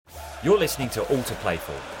You're listening to All to Play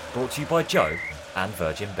For, brought to you by Joe and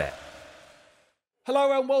Virgin Bet.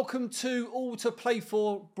 Hello and welcome to All to Play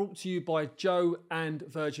For, brought to you by Joe and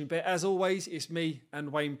Virgin Bet. As always, it's me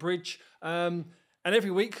and Wayne Bridge. And every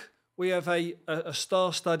week we have a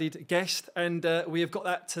star-studded guest, and we have got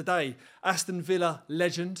that today. Aston Villa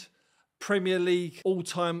legend, Premier League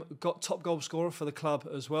all-time top goal scorer for the club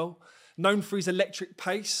as well. Known for his electric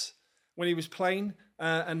pace when he was playing,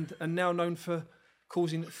 and now known for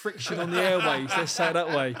causing friction on the airwaves, let's say it that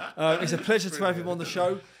way. It's a pleasure to have him on the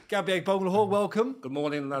show. Gabriel Boglehor, welcome. Good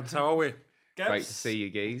morning, lads. How are we? Gabs? Great to see you,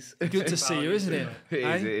 geez. Good to see you, isn't it?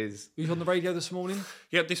 It is. You was on the radio this morning?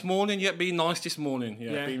 Yeah, this morning. Yeah, being nice this morning.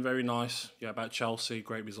 Yeah. Being very nice. Yeah, about Chelsea.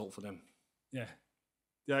 Great result for them. Yeah.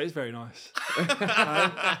 Yeah, it's very nice.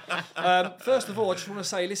 First of all, I just want to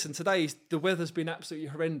say, listen, today the weather's been absolutely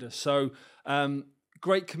horrendous. So,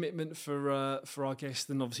 great commitment for our guest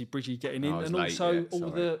and obviously Bridgie getting in, and late, also yeah, all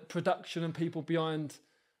sorry. the production and people behind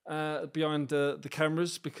the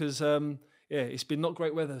cameras, because it's been not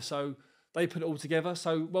great weather. So they put it all together.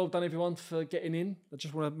 So well done everyone for getting in. I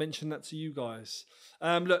just want to mention that to you guys.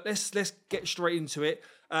 Look, let's get straight into it.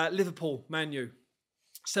 Liverpool, Man U,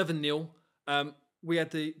 7-0. We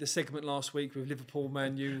had the segment last week with Liverpool,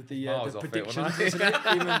 Man U, the predictions, wasn't it?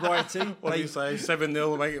 Human writing. What do you say?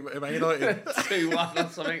 7-0, Man United. 2-1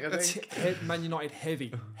 or something, I think. Man United heavily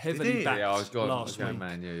backed Yeah, I was going last week.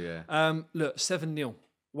 Man U, yeah. Look, 7-0.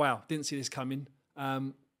 Wow, didn't see this coming.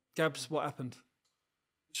 Gabs, what happened?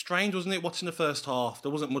 Strange, wasn't it? Watching the first half,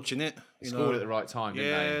 there wasn't much in it. They scored at the right time,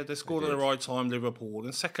 didn't they? Yeah, they scored at the right time, Liverpool.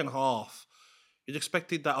 In second half, you'd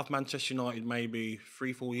expected that of Manchester United maybe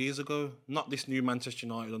 3-4 years ago. Not this new Manchester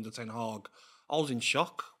United under Ten Hag. I was in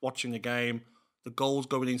shock watching the game. The goals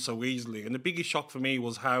going in so easily. And the biggest shock for me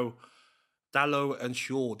was how Dalot and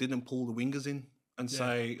Shaw didn't pull the wingers in and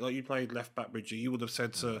say, like, you played left back, Bridgie, you would have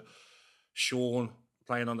said to Sean,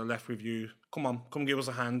 playing on the left with you, come give us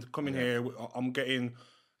a hand. Come in here. I'm getting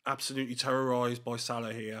absolutely terrorised by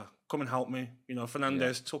Salah here. Come and help me. You know,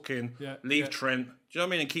 Fernandes tuck in, leave Trent. Do you know what I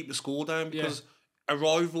mean? And keep the score down, because a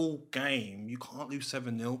rival game, you can't lose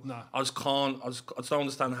 7-0. No. I just can't. I just don't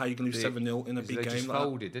understand how you can lose 7-0 in a big They game just like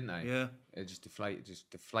folded, didn't they? Yeah. It just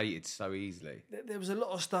deflated so easily. There was a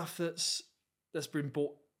lot of stuff that's been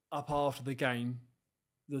brought up after the game.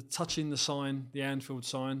 The touching the sign, the Anfield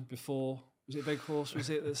sign before. Was it Weghorst? Was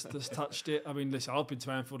it that's touched it? I mean, listen, I've been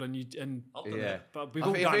to Anfield but we've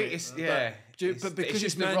all done it. But because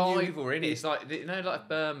it's the Man U- rivalry, innit? It's like, you know, like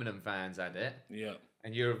Birmingham fans had it. Yeah.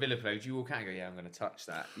 And you're a Villa player, you walk out and go, yeah, I'm going to touch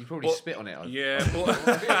that. You probably spit on it. Yeah, but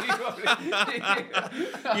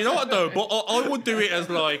you know what though? But I would do it as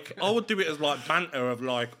like banter of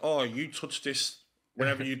like, oh, you touch this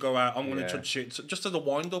whenever you go out, I'm going to touch it, so just as a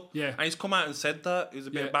wind up. Yeah. And he's come out and said that. There's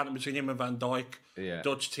a bit of banter between him and Van Dijk,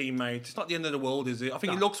 Dutch teammate. It's not the end of the world, is it? I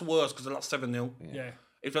think it looks worse because they lost 7-0. Yeah.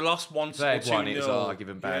 If they lost once or They had 2-0, one, it was give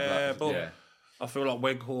him bad luck. but I feel like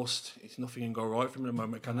Weghorst, it's nothing can go right for him at the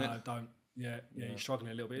moment, can it? No, don't. Yeah, he's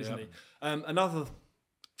struggling a little bit, isn't he? Another,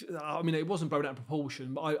 I mean, it wasn't blown out of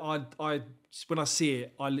proportion, but I when I see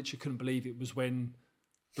it, I literally couldn't believe it was when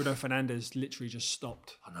Bruno Fernandes literally just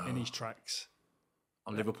stopped in his tracks.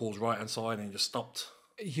 On Liverpool's right-hand side and he just stopped.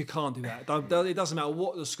 You can't do that. It doesn't matter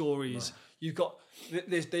what the score is. No. You've got,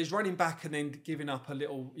 there's running back and then giving up a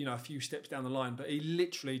little, a few steps down the line, but he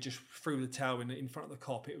literally just threw the towel in front of the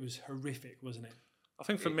cop. It was horrific, wasn't it? I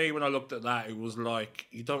think for me, when I looked at that, it was like,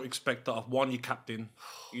 you don't expect that of one, your captain.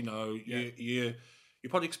 You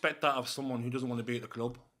probably expect that of someone who doesn't want to be at the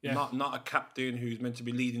club. Yeah. Not a captain who's meant to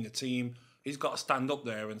be leading the team. He's got to stand up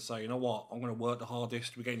there and say, you know what, I'm going to work the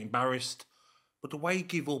hardest. We're getting embarrassed. But the way he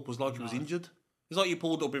gave up was like he was injured. It's like you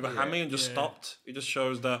pulled up with a hammy and just stopped. It just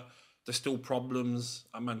shows that there's still problems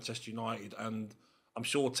at Manchester United. And I'm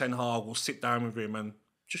sure Ten Hag will sit down with him and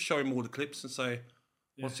just show him all the clips and say,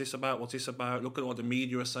 what's this about? What's this about? Look at what the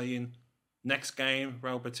media are saying. Next game,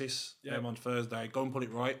 Real Betis, on Thursday. Go and put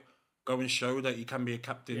it right. Go and show that you can be a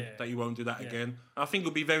captain, that you won't do that again. And I think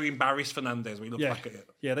he'll be very embarrassed, Fernandes, when you look back at it.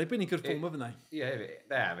 Yeah, they've been in good form, haven't they? Yeah,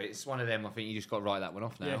 they have. It's one of them. I think you just got to write that one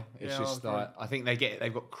off now. Yeah. It's just like, I think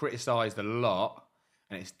they've got criticised a lot,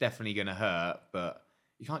 and it's definitely going to hurt. But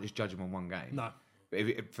you can't just judge them on one game. No.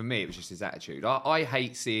 But for me, it was just his attitude. I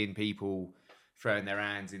hate seeing people throwing their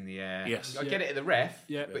hands in the air. Yes. I get it at the ref,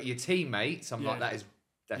 Yeah. but your teammates, something like that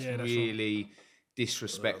that's Yeah, that's really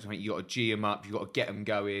disrespectful. I mean, you got to G them up. You got to get them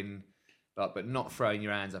going. but not throwing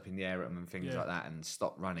your hands up in the air at them and things Yeah. like that, and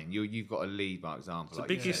stop running. You've got to lead by example. The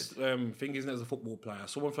biggest thing, isn't it, as a football player?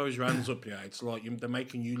 Someone throws your hands up, it's like they're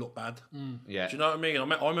making you look bad. Yeah. Do you know what I mean?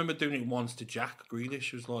 I remember doing it once to Jack Grealish.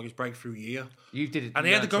 It was like his breakthrough year. You did it, And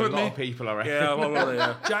he had to go a at lot me. of people, I reckon. Yeah, well,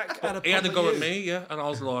 yeah. Jack had a He had to pop go at at you. me, yeah, and I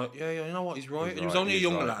was like, yeah, you know what, he's right. He was right, only a he's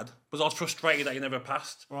young right. lad, but I was frustrated that he never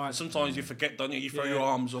passed. Right. And sometimes you forget, don't you? You throw Yeah. your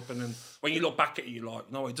arms up, and then when you look back at it, you're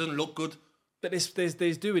like, no, it doesn't look good. But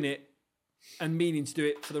there's doing it and meaning to do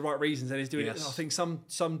it for the right reasons, and he's doing it. Yes. I think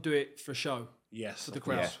some do it for show, Yes, for the of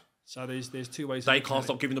course. crowd. So there's two ways. They of can't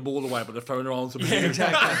stop giving the ball away, but they're throwing their arms up. Yeah,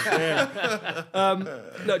 exactly. Yeah.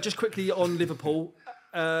 Look, just quickly on Liverpool,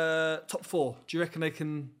 top four. Do you reckon they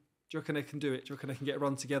can? Do you reckon they can do it? Do you reckon they can get a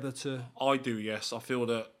run together to? I do, yes. I feel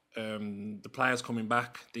that the players coming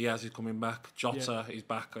back. Diaz is coming back. Jota is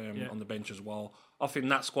back on the bench as well. I think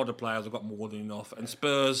that squad of players have got more than enough. And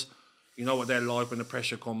Spurs, you know what they're like when the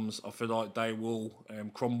pressure comes. I feel like they will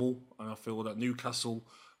crumble. And I feel that Newcastle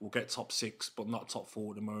will get top 6, but not top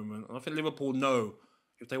 4 at the moment. And I think Liverpool know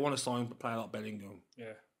if they want to sign a player like Bellingham,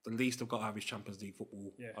 the least they've got to have is Champions League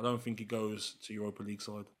football. Yeah. I don't think he goes to Europa League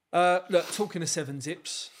side. Look, talking of 7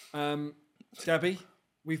 zips, Gabby,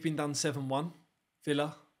 we've been done 7-1.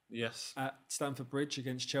 Villa Yes. at Stamford Bridge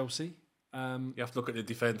against Chelsea. You have to look at the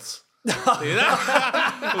defence.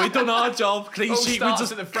 We've done our job. Clean All sheet starts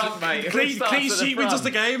wins us at the front, mate. All Clean starts at the sheet wins us front.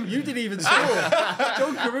 the game. You didn't even score.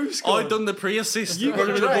 John Carew scored. I've done the pre-assist. You got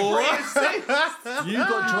running with the ball. You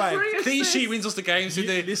got dragged. Clean sheet wins us the game. So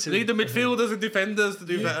they listen. need the midfielders and defenders to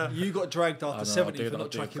do better. You got dragged after I 70 do, for I not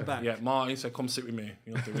do. tracking back. Yeah, Martin said, "Come sit with me.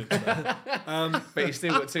 You're not doing it today." But he's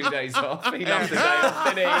still got 2 days off. He loved the day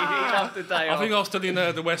off, didn't he? He loved the day I off. think I was studying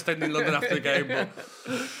the West End in London after the game.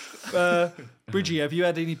 But Bridgie, have you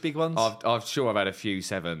had any big ones? I've sure I've had a few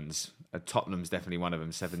 7s. Tottenham's definitely one of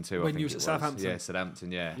them, 7-2. When you was at Southampton? Yeah,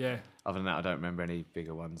 Southampton, yeah. Yeah. Other than that, I don't remember any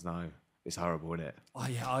bigger ones, no. It's horrible, isn't it? Oh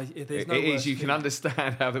yeah, there's It no is. worse You can thing.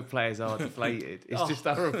 understand how the players are deflated. It's just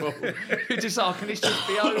horrible. You're just like, can this just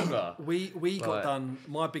be over? We got Right. done.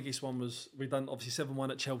 My biggest one was we done obviously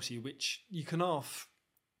 7-1 at Chelsea, which you can half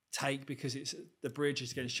take because it's the Bridge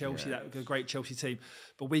is against Chelsea, that a great Chelsea team.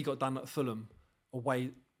 But we got done at Fulham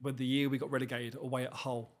away when the year we got relegated away at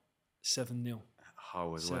Hull, 7-0.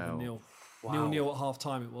 Hull as 7-0. well. 0-0 at half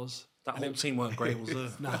time it was. that whole team weren't great, was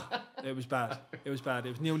it? No, it was bad. It was bad. It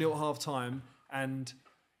was 0-0 at half time, and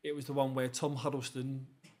it was the one where Tom Huddleston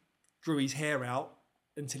drew his hair out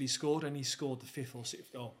until he scored, and he scored the 5th or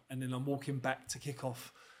 6th goal. And then I'm walking back to kick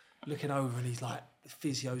off, looking over, and he's like, the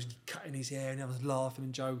physio's cutting his hair, and I was laughing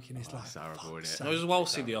and joking. It's like, That's horrible, isn't it? fuck's No, as well,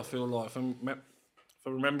 Sidney, I feel like from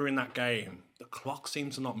remembering that game, the clock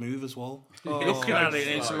seemed to not move as well. Looking at it,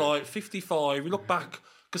 it's like 55. You look back,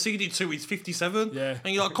 conceded 2, it's 57. Yeah.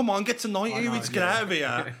 And you're like, come on, get to 90, let's get out of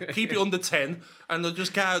here. Keep it under 10, and they'll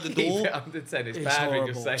just get out the door. Keep it under 10. It's It's bad when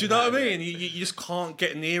horrible. just saying Do you know that, what I isn't mean? You just can't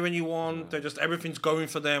get near anyone. They're just everything's going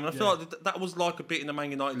for them. And I feel like that was like a bit in the Man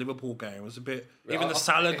United Liverpool game. It was a bit even the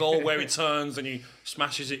Salah goal where he turns and he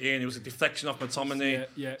smashes it in. It was a deflection off McTominay.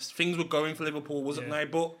 Yeah. Things were going for Liverpool, wasn't they?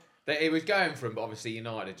 But It was going for him, but obviously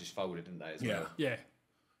United had just folded, didn't they, as well? Yeah.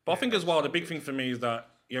 I think as well the big thing for me is that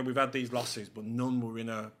we've had these losses, but none were in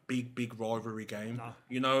a big rivalry game.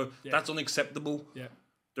 That's unacceptable. Yeah.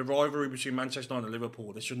 The rivalry between Manchester United and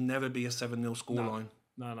Liverpool, there should never be a 7-0 scoreline.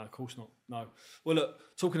 No, of course not. No. Well, look,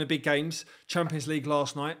 talking of big games, Champions League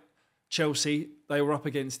last night, Chelsea, they were up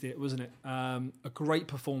against it, wasn't it? A great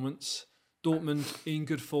performance. Dortmund in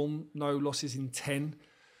good form, no losses in 10.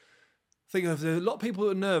 I think there's a lot of people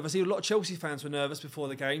that are nervous. A lot of Chelsea fans were nervous before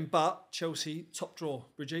the game, but Chelsea, top draw.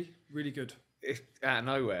 Bridgie, really good. It's out of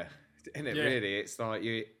nowhere, isn't it? Yeah. Really, it's like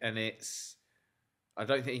I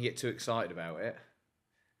don't think you get too excited about it.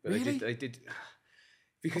 But Really? they did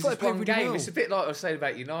because thought it's they played one really game. well. It's a bit like I was saying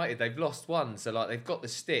about United. They've lost one, so like they've got the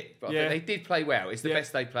stick, but I Yeah. think they did play well. It's the Yeah.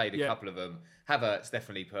 best they played. A Yeah. couple of them. Havertz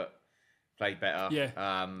definitely played better. Yeah.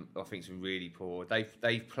 I think some really poor.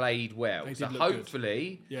 They've played well. They So did look good.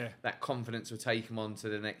 hopefully Yeah. that confidence will take them on to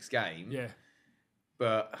the next game. Yeah.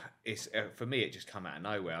 But it's for me, it just come out of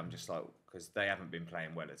nowhere. I'm just like, because they haven't been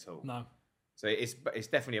playing well at all. No. So it's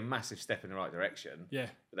definitely a massive step in the right direction. Yeah.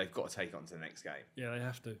 But they've got to take it on to the next game. Yeah, they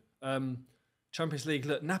have to. Champions League,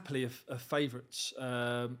 look, Napoli are favourites.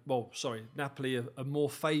 Napoli are more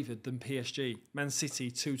favoured than PSG. Man City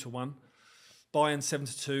 2-1, Bayern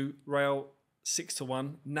 7-2, Real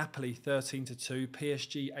 6-1, Napoli 13-2,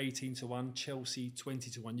 PSG 18-1, Chelsea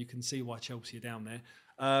 20-1. You can see why Chelsea are down there.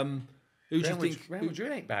 Who do you think? Real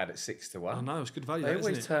Madrid ain't bad at 6-1. I know, it's good value. They Isn't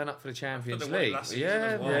always it? turn up for the Champions they won it League. last season Yeah,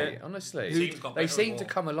 as well. mate, honestly. Teams got They better seem as to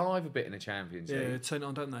well. come alive a bit in the Champions Yeah, League. turn it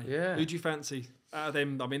on, don't they? Yeah. Who do you fancy out of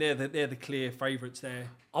them? I mean, they're the clear favourites there.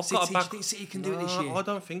 I've City, got a do you back. think City can do it this year? I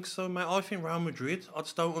don't think so, mate. I think Real Madrid. I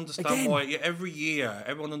just don't understand Again? why. Yeah, every year,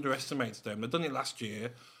 everyone underestimates them. They've done it last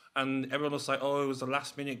year, and everyone will say, "Oh, it was a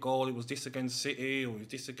last-minute goal. It was this against City, or it was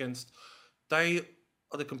this against." They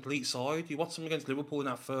are the complete side. You watch them against Liverpool in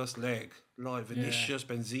that first leg, like Vinicius,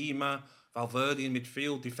 Benzema, Valverde in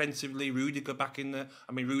midfield, defensively, Rudiger back in there.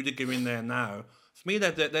 I mean, Rudiger in there now. For me,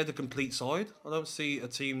 they're the complete side. I don't see a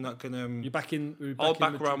team that can. You're back in. I'll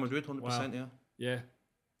back Real Madrid 100%. Yeah. Yeah.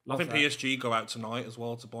 I think PSG go out tonight as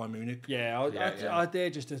well to Bayern Munich. Yeah, they're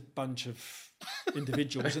just a bunch of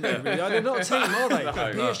individuals, isn't they? Really? They're not a team, are they?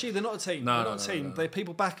 PSG, they're not a team. They're not a team. They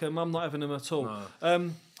people back them. I'm not having them at all.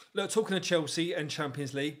 Look, talking of Chelsea and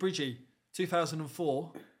Champions League, Bridgie,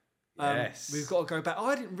 2004. Yes. We've got to go back.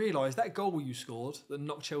 I didn't realise that goal you scored that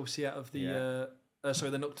knocked Chelsea out of the.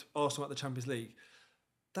 They knocked Arsenal out of the Champions League.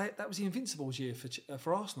 That was the Invincibles year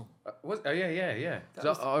for Arsenal. Yeah.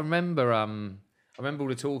 I remember. I remember all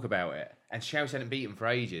the talk about it, and Chelsea hadn't beaten for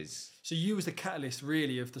ages. So you was the catalyst,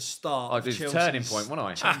 really, of the start. I of did a Chelsea's turning point, wasn't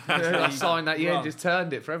I? Champions I League signed that year run. and just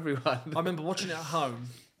turned it for everyone. I remember watching it at home.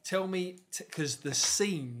 Tell me, because the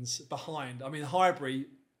scenes behind. I mean, Highbury,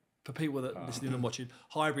 for people that listening and watching,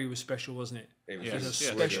 Highbury was special, wasn't it? It was Yeah. It was a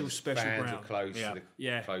Yes. special Fans ground. were close,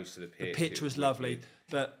 Yeah. close to the pitch. The pitch It was lovely, wicked.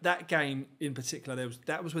 but that game in particular,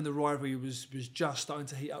 that was when the rivalry was just starting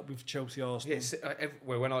to heat up with Chelsea Arsenal. Yes,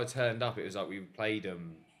 well, when I turned up, it was like we played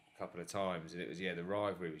them a couple of times, and it was the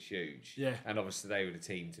rivalry was huge. Yeah. And obviously they were the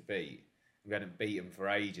team to beat. We hadn't beat them for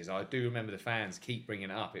ages. I do remember the fans keep bringing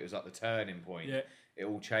it up. It was like the turning point. Yeah. It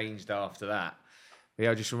all changed after that. But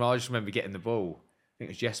yeah, I just remember getting the ball. I think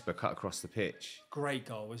it was Jesper cut across the pitch. Great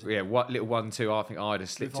goal, wasn't it? Yeah, what little 1-2. I think I'd have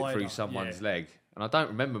slipped With it through Ida, someone's yeah. leg, and I don't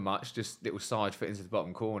remember much. Just little side foot into the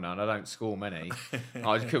bottom corner, and I don't score many.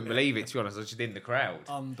 I just couldn't believe it. To be honest, I was just in the crowd,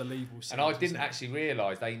 Unbelievable. and I scenes, didn't wasn't it? actually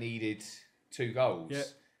realise they needed 2 goals. Yeah.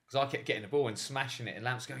 Because I kept getting the ball and smashing it, and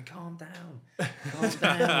Lamps going, "Calm down, calm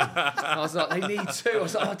down." And I was like, "They need 2." I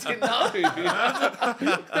was like, "I didn't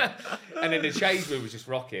know." And then the change room was just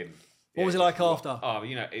rocking. What was it like after? Oh,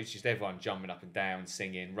 it was just everyone jumping up and down,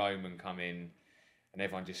 singing. Roman come in, and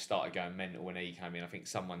everyone just started going mental when he came in. I think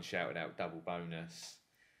someone shouted out double bonus.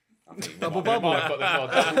 I think Double they might bubble. have got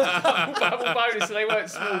the nod. Double bonus, so they weren't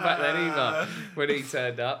small back then either when he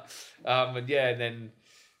turned up. And then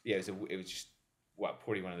it was just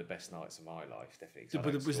probably one of the best nights of my life, definitely. 'Cause I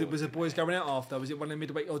don't Was score the boys going out after? Was it one of the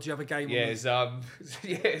midweek, or do you have a game? Yeah, it's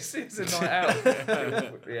it's a night out.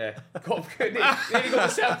 Yeah, nearly got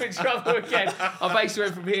myself in trouble again. I basically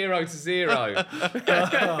went from hero to zero.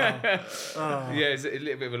 Yeah, it's a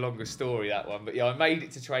little bit of a longer story, that one, but yeah, I made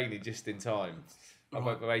it to training just in time. I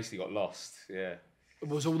basically got lost. Yeah,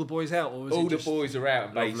 Was all the boys out, or was all it the just... boys are out,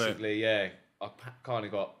 and Lovely. basically, I kind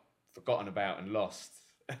of got forgotten about and lost.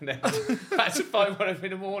 And then I had to phone one of them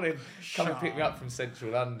in the morning, come and pick me up from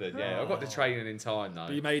central London. Yeah, I got to training in time though.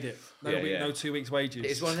 But you made it. No 2 weeks wages.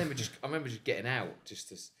 It's one of them. I remember just getting out, just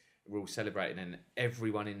as we're all celebrating, and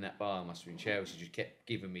everyone in that bar must have been Chelsea. Just kept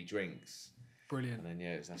giving me drinks, Brilliant. and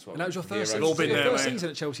then that's what. And that was your first All been there, mate. season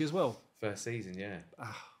at Chelsea as well. First season, yeah.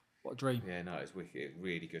 What a dream. Yeah, no, it was wicked. It was a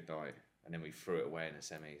really good night, and then we threw it away in the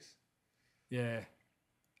semis. Yeah.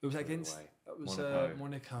 Who was that against? away. That was Monaco.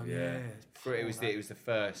 Monaco. Yeah. It was the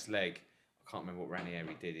first leg. I can't remember what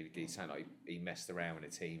Ranieri did. He did something like he messed around with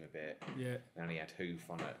the team a bit. Yeah. And he had Hoof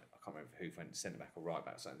on it. I can't remember if Hoof went centre back or right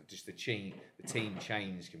back. So just the team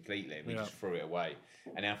changed completely, and we just threw it away.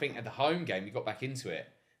 And then I think at the home game we got back into it.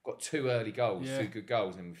 Got 2 early goals, 2 good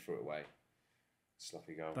goals, and we threw it away.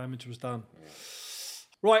 Sloppy goal. Damage was done.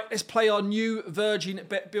 Right, let's play our new Virgin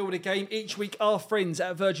Bet Builder game. Each week, our friends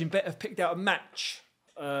at Virgin Bet have picked out a match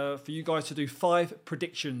for you guys to do 5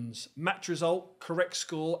 predictions. Match result, correct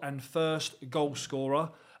score, and first goal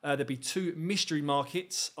scorer. There'll be 2 mystery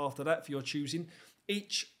markets after that for your choosing.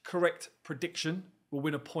 Each correct prediction will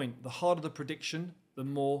win a point. The harder the prediction, the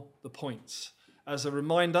more the points. As a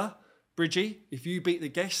reminder, Bridgie, if you beat the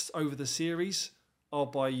guests over the series, I'll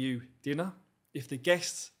buy you dinner. If the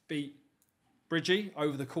guests beat Bridgie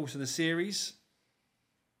over the course of the series,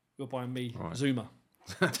 you're buying me Zuma.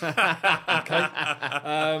 Okay.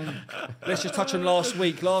 Let's just touch on last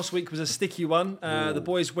week. Last week was a sticky one. The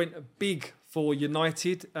boys went big for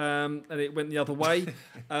United, and it went the other way.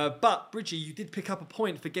 But Bridgie, you did pick up a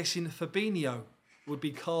point for guessing Fabinho would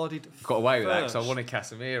be carded. Got away with that because first. I wanted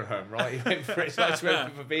Casemiro, right? He went for it, so I just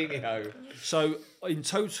went for Fabinho. So in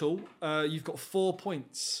total, you've got 4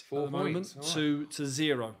 points 4 at the moment points, all right. to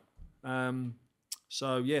 0. Fabinho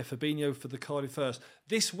for the Cardiff first.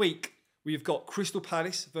 This week, we've got Crystal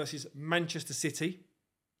Palace versus Manchester City.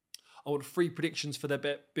 I want 3 predictions for their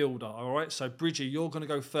bet builder, all right? So, Bridgie, you're going to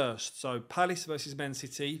go first. So, Palace versus Man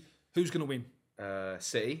City. Who's going to win?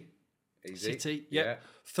 City. Easy. City, yeah.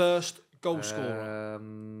 First goal scorer.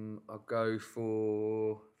 I'll go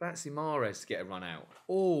for... Fancy Mahrez to get a run out.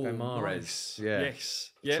 Oh, go Mahrez. Nice. Yeah. Yes.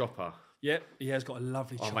 Yep. Chopper. Yep, he has got a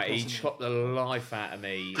lovely chopper. Oh, mate, he chopped the life out of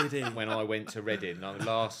me when I went to Reading.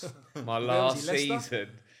 My last season.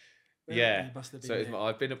 Yeah.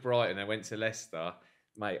 I've been at Brighton. I went to Leicester.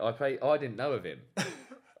 Mate, I didn't know of him.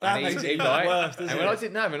 That makes it worse, doesn't it? When I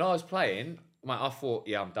didn't know him and I was playing, mate, I thought,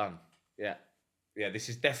 yeah, I'm done. Yeah, this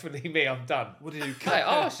is definitely me. I'm done. What did you? Mate,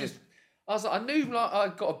 I was like, I knew like I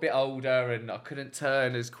got a bit older and I couldn't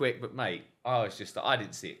turn as quick, but mate, I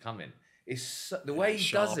didn't see it coming. It's the way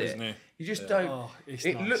he does it. You just don't. Oh,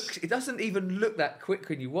 it doesn't even look that quick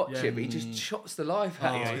when you watch it, but he just chops the life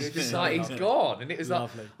out of you. It's just like he's gone, and it was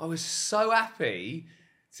lovely. Like I was so happy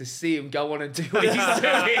to see him go on and do what he's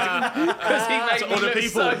doing because he made me look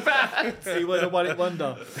so bad. He was a one-hit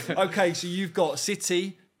wonder. Okay, so you've got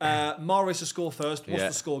City. Mahrez to score first. What's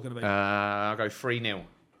the score going to be? I'll go 3-0.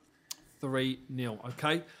 3-0.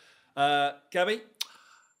 Okay. Gabby?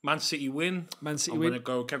 Man City win. Man City I'm win. I'm going to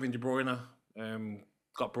go Kevin De Bruyne.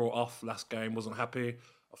 Got brought off last game, wasn't happy.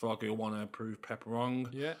 I feel like he'll want to prove Pep wrong.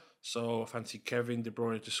 Yeah. So I fancy Kevin De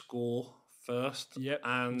Bruyne to score first. Yep.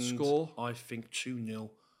 And score. I think 2-0.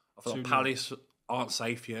 I feel like Palace aren't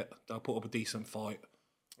safe yet. They'll put up a decent fight.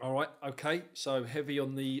 All right, okay. So heavy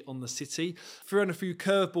on the City. Throwing a few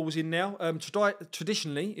curveballs in now.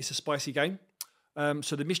 Traditionally, it's a spicy game.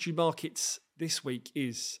 So the mystery markets this week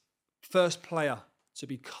is first player to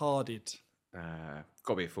be carded. Got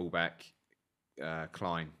to be a fullback.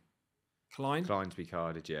 Klein. Klein to be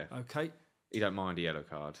carded, yeah. Okay. He don't mind a yellow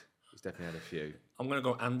card. He's definitely had a few. I'm going to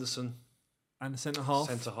go Anderson. And the centre half.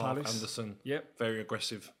 Palace. Anderson. Yep. Very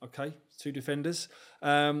aggressive. Okay, 2 defenders.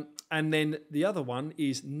 And then the other one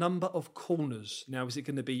is number of corners. Now, is it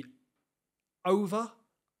going to be over,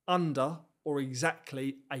 under, or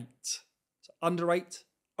exactly 8? So under 8,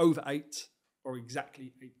 over 8, or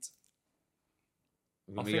exactly 8?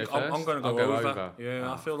 I'm going to go over.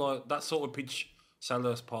 Yeah, I feel like that sort of pitch,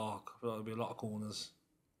 Selhurst Park, I feel like there'll be a lot of corners.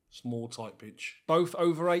 Small, tight pitch. Both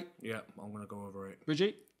over 8? Yeah, I'm going to go over 8.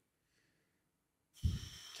 Bridgie?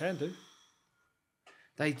 Can do.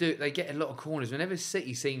 They do. They get a lot of corners. Whenever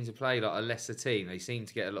City seem to play like a lesser team, they seem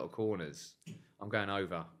to get a lot of corners. I'm going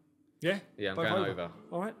over. Yeah? Yeah, I'm going over.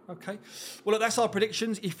 All right, okay. Well, look, that's our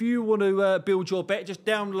predictions. If you want to build your bet, just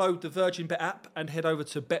download the Virgin Bet app and head over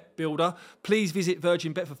to Bet Builder. Please visit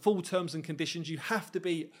Virgin Bet for full terms and conditions. You have to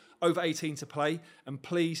be over 18 to play, and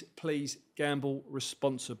please gamble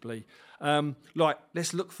responsibly.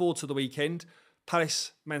 Let's look forward to the weekend.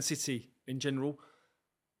 Palace, Man City in general.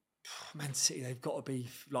 Man City, they've got to be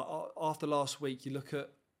like after last week. You look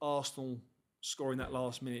at Arsenal scoring that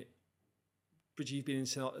last minute. Bridgie, you've been in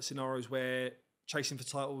scenarios where chasing for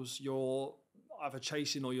titles, you're either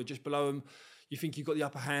chasing or you're just below them. You think you've got the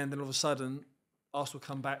upper hand, and all of a sudden, Arsenal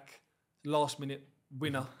come back, last minute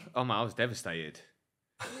winner. Oh man, I was devastated.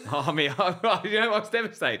 I was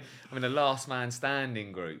devastated. I'm in the last man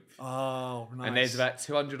standing group. Oh, nice. And there's about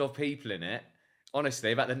 200 odd people in it.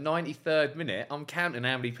 Honestly, about the 93rd minute, I'm counting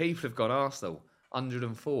how many people have gone Arsenal.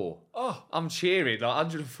 104. Oh. I'm cheering, like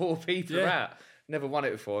 104 people are out. Never won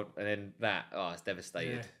it before, and then it's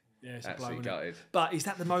devastated. Yeah, it's absolutely gutted. But is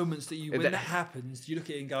that the moments that when that happens, you look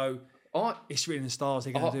at it and go, it's written in the stars,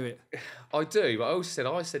 they're going to do it? I do, but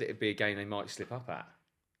I said it'd be a game they might slip up at.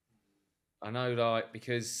 I know,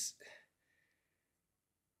 because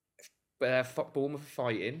Bournemouth are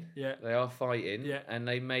fighting. Yeah. They are fighting. Yeah. And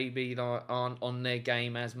they maybe aren't on their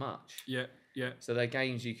game as much. Yeah, yeah. So they're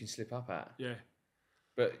games you can slip up at. Yeah.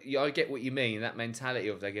 But I get what you mean, that mentality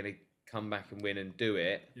of they're going to come back and win and do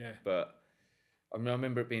it. Yeah. But I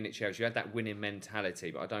remember it being at Chelsea. You had that winning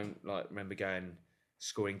mentality, but I don't remember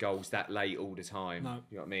scoring goals that late all the time. No.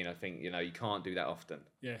 You know what I mean? I think, you can't do that often.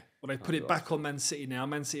 Yeah. Well, they put it back on Man City now.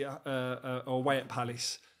 Man City are away at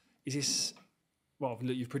Palace. Is this... Well,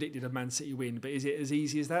 look, you've predicted a Man City win, but is it as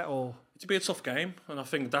easy as that, or...? It'll be a tough game, and I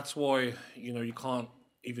think that's why, you can't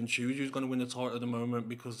even choose who's going to win the title at the moment,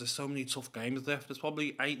 because there's so many tough games left. There's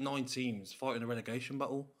probably 8-9 teams fighting a relegation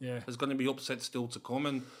battle. Yeah. There's going to be upsets still to come,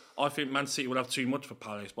 and I think Man City will have too much for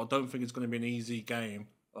Palace, but I don't think it's going to be an easy game,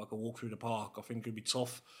 like a walk through the park. I think it'll be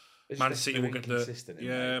tough. Man City will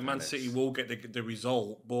get Man City will get the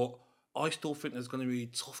result, but I still think there's going to be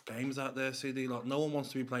tough games out there, CD. Like, no one wants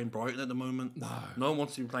to be playing Brighton at the moment. No one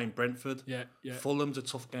wants to be playing Brentford. Yeah. Fulham's a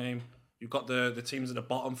tough game. You've got the teams at the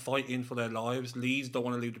bottom fighting for their lives. Leeds don't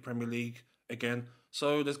want to leave the Premier League again.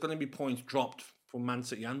 So there's going to be points dropped from Man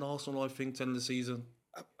City and Arsenal, I think, to end the season.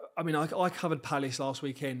 I mean, I covered Palace last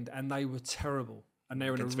weekend, and they were terrible, and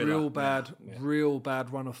they're in a Against Villa, real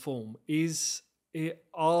bad run of form.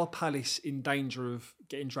 Are Palace in danger of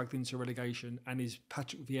getting dragged into relegation, and is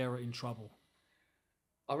Patrick Vieira in trouble?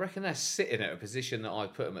 I reckon they're sitting at a position that I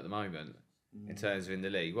put them at the moment in terms of in the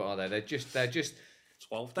league. What are they? They're just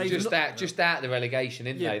 12th. just out of the relegation,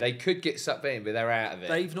 isn't they? They could get sucked in, but they're out of it.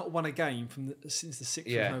 They've not won a game since the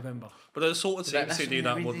 6th of November. But they're the sort of team City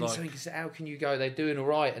that would like. How can you go? They're doing all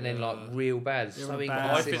right and then like real bad. It's so inconsistent.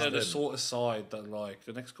 I think they're the sort of side that like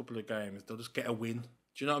the next couple of games they'll just get a win.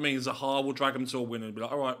 Do you know what I mean? Zaha will drag them to a win and be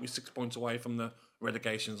like, all right, we're 6 points away from the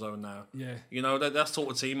relegation zone now. Yeah. You know, that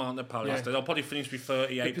sort of team, aren't they, Palace? Yeah. They'll probably finish with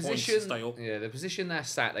 38 points to stay up. Yeah, the position they're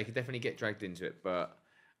sat, they could definitely get dragged into it. But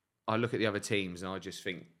I look at the other teams and I just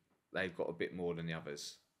think they've got a bit more than the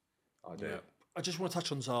others. I do. Yeah. I just want to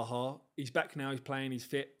touch on Zaha. He's back now, he's playing, he's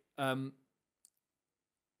fit.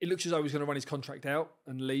 It looks as though he's going to run his contract out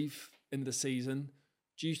and leave end of the season.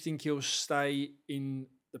 Do you think he'll stay in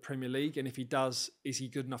the Premier League? And if he does, is he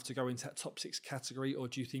good enough to go into that top 6 category, or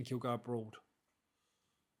do you think he'll go abroad?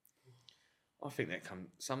 I think it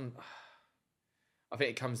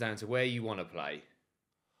comes down to where you want to play.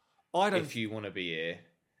 If you want to be here,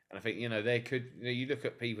 and I think you look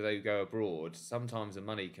at people who go abroad. Sometimes the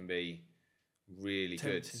money can be really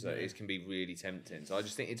tempting, good, so it can be really tempting. So I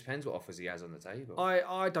just think it depends what offers he has on the table.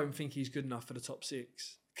 I don't think he's good enough for the top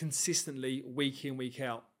 6 consistently, week in, week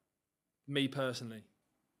out. Me personally.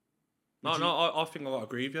 I think I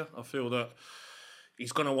agree with you. I feel that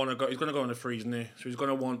he's going to want to go. He's going to go on a free, isn't he? So he's going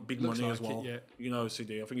to want big money as well. You know,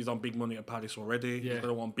 CD. I think he's on big money at Palace already. Yeah. He's going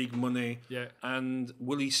to want big money. Yeah. And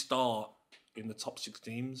will he start in the top 6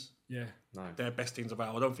 teams? Yeah. No. Their best teams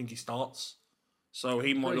about. I don't think he starts. So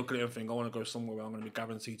he might look at it and think, I want to go somewhere where I'm going to be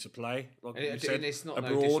guaranteed to play. Like you said, it's not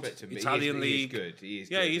abroad, no to Italian league. He is good. He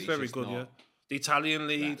is yeah, good. he's very good. Yeah. The Italian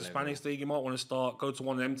league, the Spanish league. You might want to go to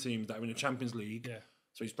one of them teams that are in the Champions League. Yeah.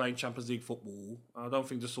 So he's playing Champions League football. I don't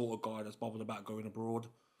think the sort of guy that's bothered about going abroad.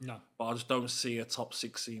 No. But I just don't see a top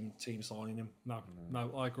 6 team signing him.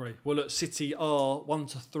 No, I agree. Well, look, City are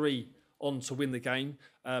 1-3 on to win the game.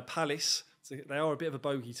 Palace, they are a bit of a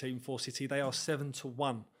bogey team for City. They are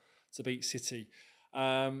 7-1 to beat City.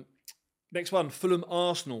 Next one,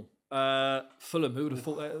 Fulham-Arsenal. Fulham, who would have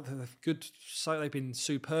thought they're good? So they've been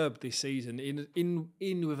superb this season.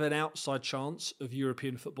 In with an outside chance of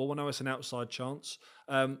European football. I know it's an outside chance.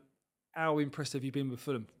 How impressed have you been with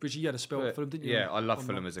Fulham? Bridgie, you had a spell at Fulham, didn't you? Yeah, I love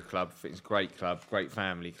Fulham as a club. It's a great club, great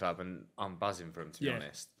family club, and I'm buzzing for them, to be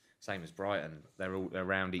honest. Same as Brighton. They're all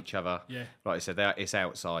around each other. Yeah. Like I said, it's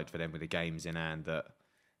outside for them with the games in hand that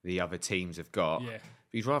the other teams have got. Yeah.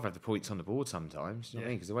 But you'd rather have the points on the board sometimes. You know what I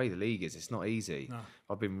mean? Because the way the league is, it's not easy. No.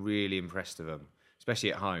 I've been really impressed with them,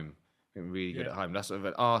 especially at home. Been really good at home. That's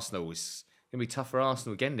what Arsenal is going to be tough for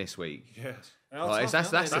Arsenal again this week. Yes. That's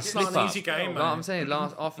a slip up. Not an easy game, man. I'm saying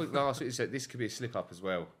I think last week said this could be a slip up as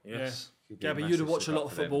well. Yes. Gabby, you'd have watched a lot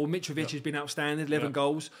of football. Mitrovic has been outstanding, 11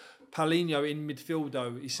 goals. Paulinho in midfield,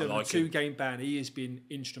 though, he's served a 2-game ban. He has been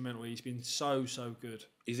instrumental. He's been so good.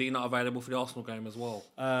 Is he not available for the Arsenal game as well?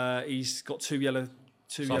 He's got 2 yellow.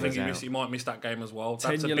 So I think he might miss that game as well.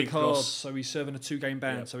 10 yellow cards, so he's serving a 2-game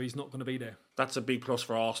ban, so he's not going to be there. That's a big plus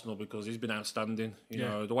for Arsenal because he's been outstanding. You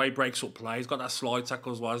know, the way he breaks up play, he's got that slide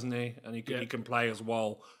tackle as well, hasn't he? And he can play as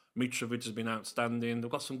well. Mitrovic has been outstanding.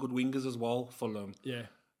 They've got some good wingers as well, Fulham. Yeah.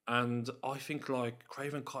 And I think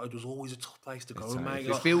Craven Cottage was always a tough place to go, mate.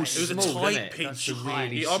 It feels it was small, a tight pitch.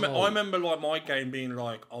 Really I remember my game being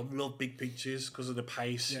I love big pitches because of the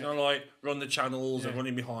pace. You know, run the channels and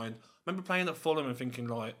running behind. I remember playing at Fulham and thinking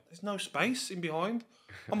there's no space in behind.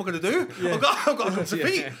 What am I going to do? I've got to come to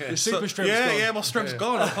beat. Your super strength's gone. Yeah, my strength's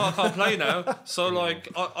gone. I can't play now. So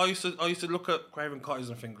I used to look at Craven Cottage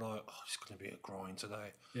and think it's going to be a grind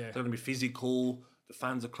today. Yeah. They're going to be physical. The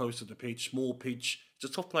fans are close to the pitch, small pitch. It's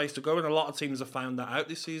a tough place to go, and a lot of teams have found that out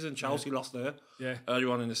this season. Chelsea lost there earlier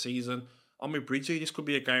on in the season. I'm with Bridgie. This could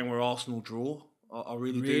be a game where Arsenal draw. I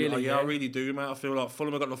really do. I really do, mate. I feel like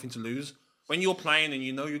Fulham have got nothing to lose. When you're playing and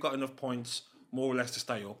you know you've got enough points, more or less, to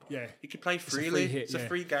stay up, you can play freely. It's a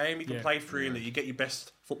free game. You can play freely. You get your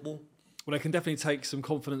best football. Well, they can definitely take some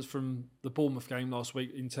confidence from the Bournemouth game last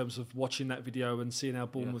week in terms of watching that video and seeing how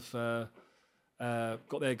Bournemouth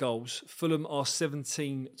got their goals. Fulham are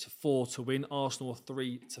 17-4 to win. Arsenal are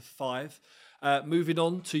 3-5. Moving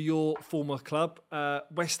on to your former club,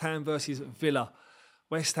 West Ham versus Villa.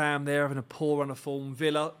 West Ham, they're having a poor run of form.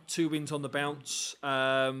 Villa, 2 wins on the bounce.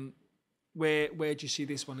 where do you see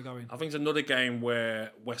this one going? I think it's another game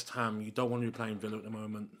where West Ham, you don't want to be playing Villa at the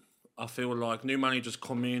moment. I feel like new managers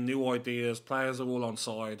come in, new ideas, players are all on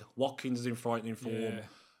side. Watkins is in frightening form. Yeah.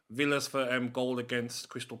 Villa's for goal against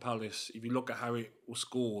Crystal Palace. If you look at how it was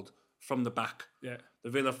scored from the back, Yeah. the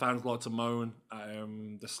Villa fans like to moan at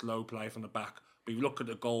the slow play from the back. But if you look at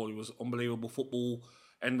the goal, it was unbelievable football.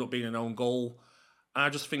 Ended up being an own goal. And I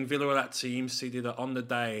just think Villa are that team, City, that on the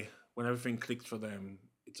day when everything clicked for them,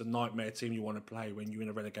 it's a nightmare team you want to play when you're in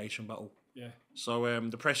a relegation battle. Yeah. So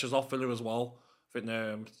the pressure's off Villa as well. I think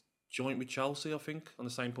they're joint with Chelsea, I think, on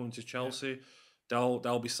the same point as Chelsea. Yeah.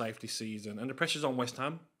 They'll be safe this season. And the pressure's on West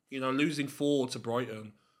Ham. Losing 4 to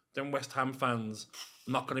Brighton, then West Ham fans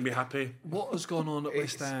not going to be happy. What has gone on at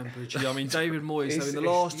West Ham, Bridgie? I mean, David Moyes, so in the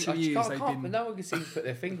last 2 years, they've been... No one can seem to put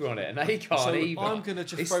their finger on it, and they can't either. I'm going to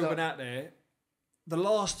just throw one out there. The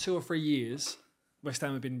last 2 or 3 years, West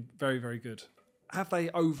Ham have been very, very good. Have they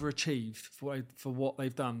overachieved for what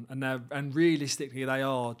they've done? And realistically, they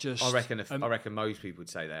are just... I reckon most people would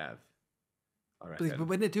say they have. But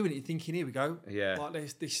when they're doing it, you're thinking, here we go. Yeah. Like they're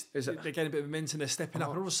getting a bit of momentum, they're stepping up,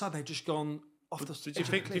 and all of a sudden they've just gone off the... Do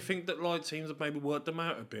you think that like teams have maybe worked them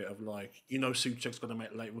out a bit of like, Souček's going to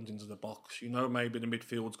make late runs into the box. Maybe the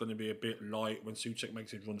midfield's going to be a bit light when Souček makes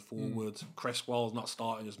his run forward. Cresswell's not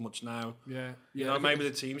starting as much now. Yeah. Maybe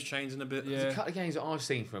the team's changing a bit. Yeah. There's a couple of games that I've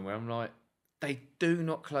seen from them where I'm like, they do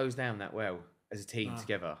not close down that well as a team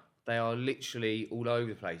together. They are literally all over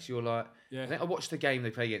the place. You're like, I think I watched the game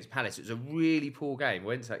they played against Palace. It was a really poor game. I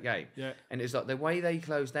went to that game. Yeah. And it was like the way they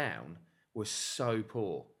closed down was so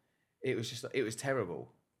poor. It was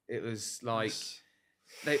terrible. It was like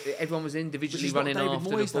everyone was individually running after the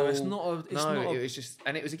ball. It was just,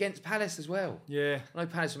 and it was against Palace as well. Yeah. I know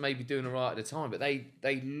Palace were maybe doing all right at the time, but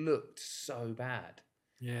they looked so bad.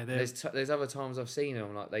 Yeah. There's other times I've seen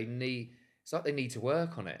them like they need to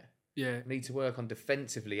work on it. Yeah. Need to work on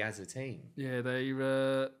defensively as a team. Yeah, they're in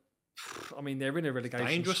a relegation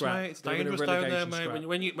dangerous, scrap. mate. It's dangerous down there, mate.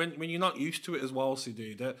 When you're not used to it as well,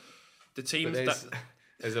 CD. The teams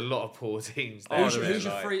there's a lot of poor teams. Who's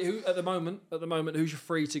your free? Who at the moment? Who's your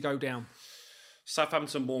free to go down?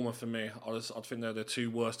 Southampton, Bournemouth for me. I think they're the 2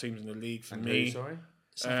 worst teams in the league for me. Who, sorry?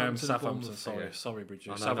 Southampton. Sorry,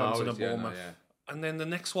 Bridget. Southampton and Bournemouth. And then the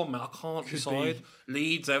next one, mate, I can't decide.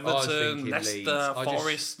 Leeds, Everton, Leicester,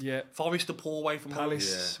 Forest. Forest to pull away from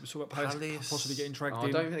Palace. We saw about Palace possibly getting dragged in.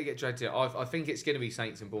 I don't think they get dragged in. I think it's going to be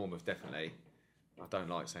Saints and Bournemouth, definitely. I don't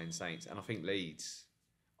like saying Saints. And I think Leeds.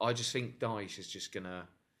 I just think Dyche is just going to...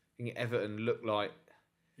 I think Everton look like...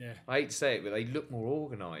 Yeah. I hate to say it, but they look more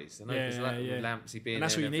organised. I know because Lampsey being and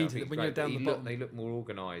that's there, what you need when you're down the bottom. They look more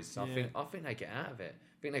organised. So I think they get out of it.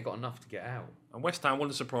 I think they've got enough to get out. And West Ham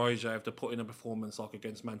wouldn't surprise you if they put in a performance like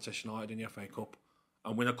against Manchester United in the FA Cup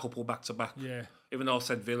and win a couple back-to-back. Yeah. Even though I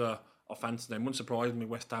said Villa, I fancy them. Wouldn't surprise me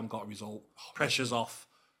West Ham got a result. Pressure's off.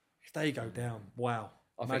 If they go down, wow.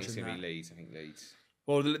 I think it's going to be Leeds. I think Leeds.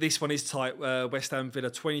 Well, this one is tight. West Ham,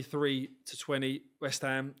 Villa 23-20. West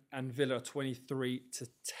Ham and Villa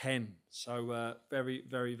 23-10. So very,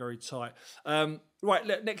 very, very tight.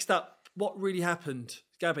 Right, next up, what really happened?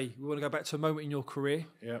 Gabby, we want to go back to a moment in your career.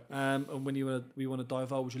 Yeah. And when we want to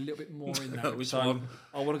divulge a little bit more in that. Which one?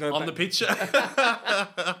 I want to go on the picture.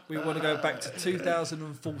 We want to go back to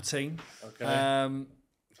 2014. Okay.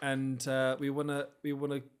 And we want to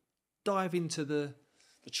dive into the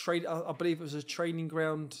trade. I believe it was a training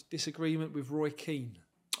ground disagreement with Roy Keane.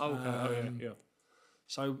 Oh, okay. Yeah.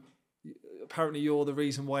 So apparently you're the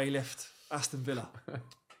reason why he left Aston Villa.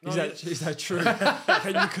 Is that true?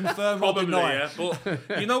 Can you confirm or deny? Yeah. But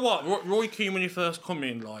you know what? Roy Keane, when he first come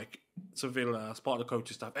in, to Villa as part of the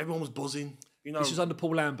coaching staff, everyone was buzzing. This was under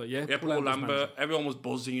Paul Lambert, yeah? Yeah, Paul Lambert. Everyone was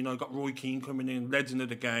buzzing. Got Roy Keane coming in, legend of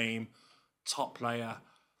the game, top player.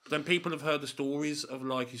 But then people have heard the stories of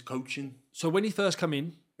his coaching. So when he first come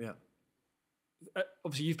in,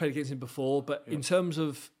 obviously you've played against him before, but in terms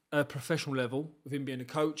of a professional level, with him being a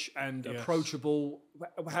coach and approachable,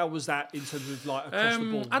 how was that in terms of across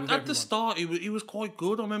the board? At the start, he was quite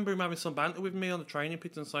good. I remember him having some banter with me on the training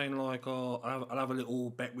pitch and saying I'll have a little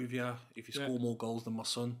bet with you if you score more goals than my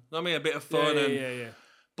son. You know what I mean? A bit of fun.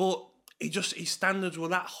 But his standards were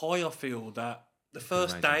that high, I feel, that the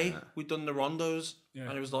first day we'd done the rondos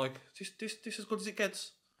and it was like, this as good as it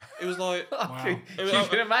gets. It was like, wow. You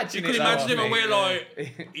can imagine it. You can imagine it, and we're like,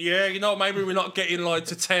 maybe we're not getting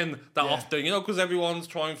to 10 that often, because everyone's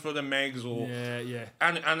trying for the megs or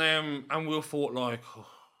and we thought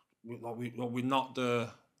we're not the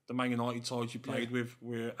Man United side you played with.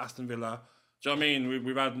 We're Aston Villa. Do you know what I mean?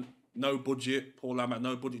 We've had no budget. Paul Lambert,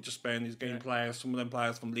 no budget to spend. He's getting players. Some of them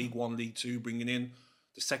players from League One, League Two, bringing in.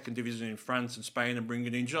 the second division in France and Spain and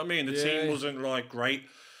bringing in. Do you know what I mean? The team wasn't like great,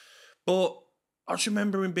 but I just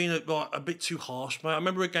remember him being a bit too harsh, mate. I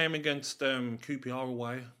remember a game against QPR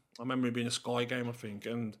away. I remember it being a Sky game, I think,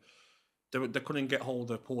 and they couldn't get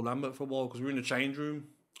hold of Paul Lambert for a while because we were in the change room.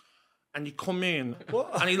 And you come in,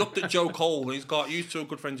 and he looked at Joe Cole. He's got used to a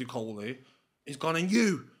good friend to Coley. He's gone, and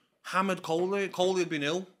you hammered Coley. Coley had been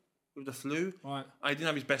ill with the flu. Right. He didn't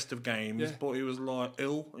have his best of games, but he was like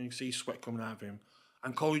ill, and you can see sweat coming out of him.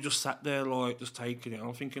 And Coley just sat there like just taking it. And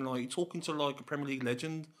I'm thinking like, you're talking to like a Premier League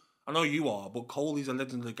legend. I know you are, but Coley's a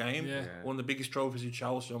legend of the game. Yeah. One of the biggest trophies in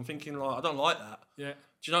Chelsea. I'm thinking like, I don't like that. Yeah. Do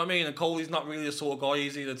you know what I mean? And Coley's not really the sort of guy,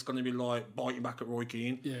 is he, that's going to be like biting back at Roy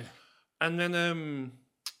Keane. Yeah. And then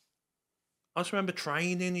I just remember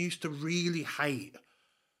training. He used to really hate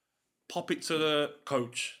pop it to the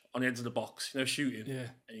coach on the edge of the box, shooting. Yeah.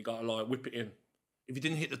 And you got to like whip it in. If you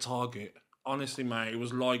didn't hit the target, honestly, mate, it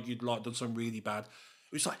was like you'd like done something really bad.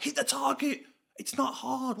 It was like, hit the target. It's not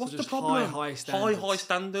hard. What's the problem? High standards. High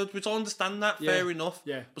standards. Which I understand that, fair enough.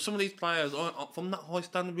 Yeah. But some of these players, from that high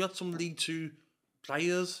standard, we had some League Two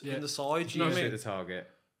players in the side. You know what I mean? The target.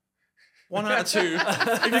 1 out of 2.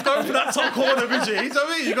 If you're going for that top corner, Bridgie, you know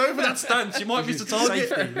what I mean? You're going for that stance, you might miss the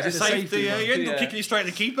target. Safety, yeah. You end up kicking it straight at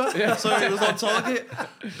the keeper. So it was on target.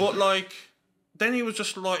 But like, then he was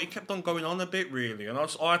just like, he kept on going on a bit, really. And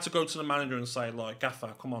I had to go to the manager and say, like,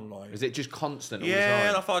 Gaffer, come on, like. Is it just constant all the Yeah, time?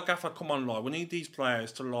 and I thought, Gaffer, come on, like, we need these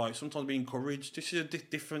players to, like, sometimes be encouraged. This is a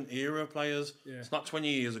different era of players. Yeah. It's not 20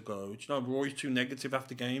 years ago. Do you know, Roy's too negative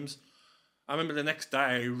after games. I remember the next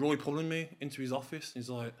day, Roy pulling me into his office. He's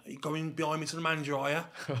like, "Are you going behind me to the manager, are you?"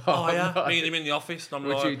 No. Meeting him in the office. And I'm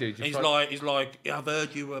what like, do you do? He's like, "Yeah, I've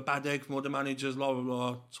heard you were a bad egg from other managers, blah, blah,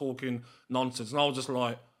 blah," talking nonsense. And I was just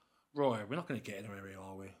like, "Roy, we're not going to get anywhere here,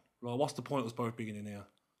 are we? Like, what's the point of us both being in here?"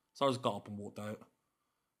 So I just got up and walked out.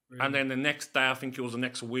 Really? And then the next day, I think it was the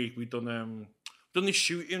next week, we'd done this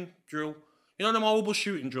shooting drill. You know them horrible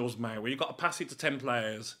shooting drills, mate, where you got to pass it to 10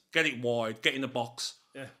 players, get it wide, get in the box.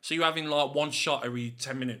 Yeah. So you're having like one shot every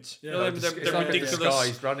 10 minutes. Yeah. They're like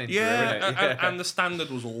ridiculous. Running And the standard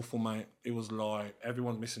was awful, mate. It was like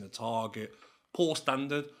everyone's missing a target. Poor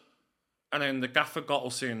standard. And then the gaffer got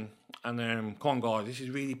us in. And then, come on, guys, this is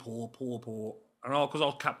really poor. And because I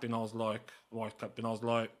was captain, I was like,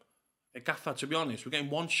 hey, gaffer, to be honest, we're getting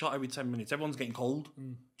one shot every 10 minutes. Everyone's getting cold.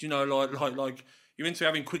 Do you know, like you're into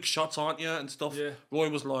having quick shots, aren't you? And stuff. Yeah. Roy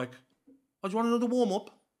was like, "Oh, do you want another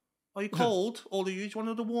warm-up? Are you cold? All of you, do you want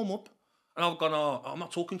another warm-up?" And I've gone, "Oh, I'm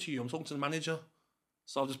not talking to you. I'm talking to the manager."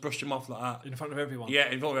 So I've just brushed him off like that. In front of everyone?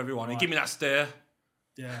 Yeah, in front of everyone. Right. He gave me that stare.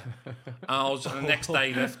 Yeah. And the next day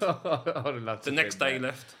he left. The next day he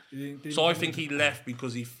left. So I think he left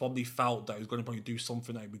because he probably felt that he was going to probably do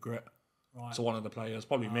something that he'd regret. Right. To one of the players,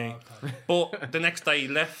 probably me. Okay. But the next day he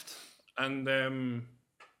left. And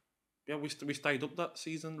we stayed up that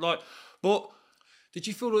season. But did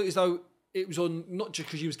you feel as though it was on not just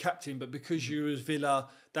because you was captain, but because you was Villa,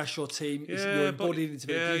 that's your team, you're embodied into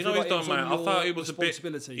it? Yeah, you know what he's done, mate. I felt it was a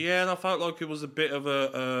bit. Yeah, and I felt like it was a bit of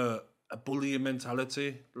a bullying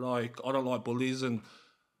mentality. Like, I don't like bullies, and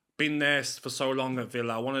been there for so long at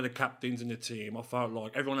Villa, one of the captains in the team, I felt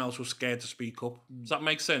like everyone else was scared to speak up. Does that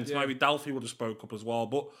make sense? Yeah. Maybe Dalfi would have spoke up as well,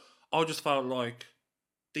 but I just felt like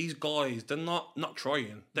these guys, they're not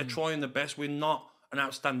trying. They're trying their best. We're not an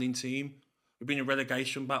outstanding team. We've been in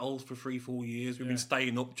relegation battles for 3-4 years. We've been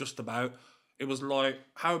staying up just about. It was like,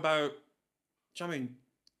 how about, do you know what I mean?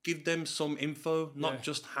 Give them some info, not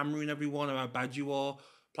just hammering everyone about how bad you are.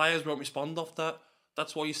 Players won't respond off that.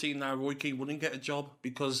 That's why you see now Roy Keane wouldn't get a job,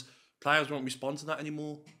 because players won't respond to that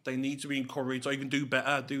anymore. They need to be encouraged, or even do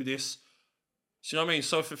better, do this. So, you know what I mean?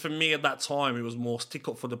 So for me at that time, it was more stick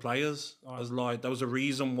up for the players. Right. As like, there was a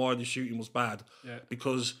reason why the shooting was bad. Yeah.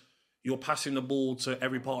 Because you're passing the ball to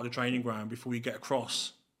every part of the training ground before you get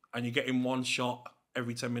across, and you're getting one shot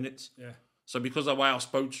every 10 minutes. Yeah. So because of the way I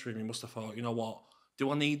spoke to him, he must have thought, you know what, do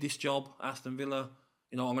I need this job, Aston Villa?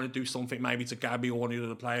 You know, I'm going to do something maybe to Gabby or one of the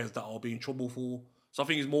other players that I'll be in trouble for. So I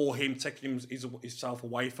think it's more him taking himself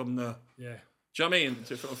away from the... Yeah. Do you know what I mean?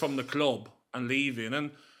 From the club and leaving.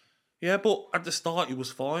 And yeah, but at the start he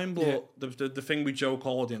was fine, but the thing with Joe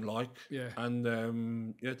Cole I didn't like. Yeah.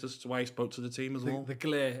 And just the way he spoke to the team as well. The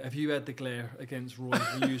glare. Have you had the glare against Roy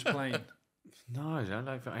when you was playing? No, I don't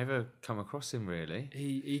know if I ever come across him really.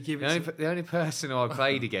 He gave the only person I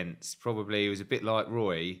played against probably was a bit like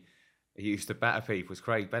Roy. He used to batter people was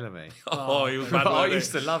Craig Bellamy. Oh, he was bad. I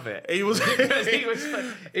used to love it. He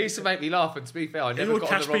used to make me laugh, and to be fair, I never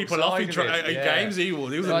got on the wrong people off in games. He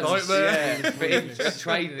was a nightmare. Yeah, but in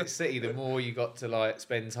training at City, the more you got to like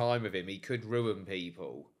spend time with him, he could ruin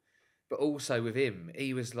people. But also with him,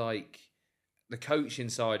 he was like the coaching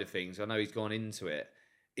side of things, I know he's gone into it.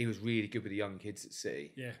 He was really good with the young kids at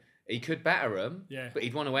City. Yeah. He could batter them, Yeah. but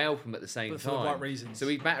he'd want to help them at the same But for time. the right reasons. So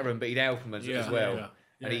he'd batter them, but he'd help them as well. Yeah.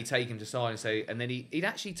 And he'd take him to side and say, and then he'd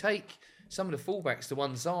actually take some of the fullbacks to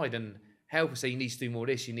one side and help us say, you need to do more of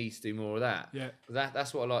this, you need to do more of that. Yeah.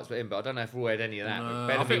 That's what I liked about him, but I don't know if Roy had any of that. No,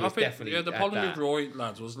 But I think definitely the had problem that. with Roy,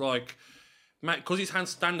 lads, was like, because his hand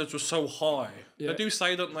standards were so high. Yeah. They do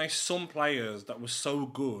say that like some players that were so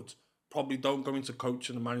good probably don't go into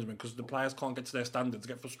coaching and management because the players can't get to their standards,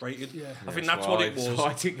 get frustrated. Yeah. I think that's what it was.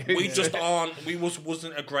 exciting. We just aren't. We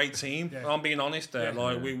wasn't a great team. Yeah. I'm being honest there. Yeah.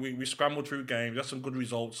 Like we scrambled through games. Got some good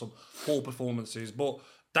results, some poor performances, but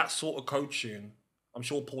that sort of coaching, I'm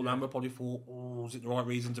sure Paul Lambert probably thought, oh, is it the right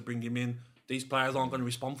reason to bring him in? These players aren't going to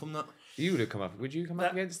respond from that. You would have come up. Would you come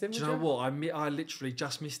up against him? Do you know what? I literally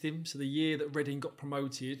just missed him. So the year that Reading got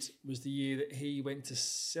promoted was the year that he went to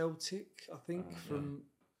Celtic, I think, from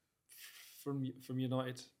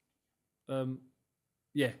United. The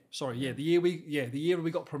year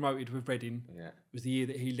we got promoted with Reading was the year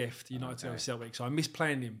that he left United to go to Celtic. So I missed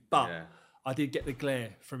playing him, but I did get the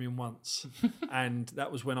glare from him once, and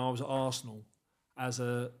that was when I was at Arsenal as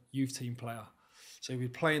a youth team player. So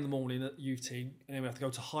we'd play in the morning at youth team, and then we have to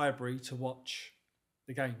go to Highbury to watch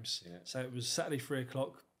the games. Yeah. So it was Saturday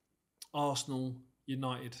 3:00. Arsenal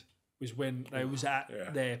United was when they was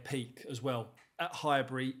at their peak as well. At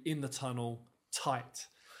Highbury, in the tunnel, tight.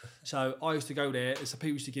 So I used to go there. So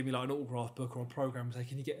people used to give me like an autograph book or a program and say,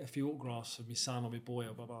 "Can you get a few autographs of my son or my boy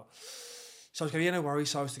or blah blah." So I was going, yeah, no worries.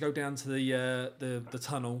 So I was to go down to the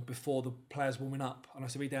tunnel before the players warming up, and I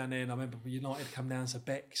used to be down there. And I remember United come down, so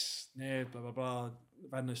Bex, blah blah blah,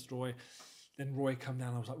 Van Nistelrooy. Then Roy come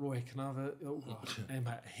down. I was like, Roy, can I have an autograph? And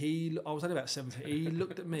I was only about 17. He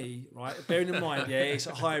looked at me, right? Bearing in mind, it's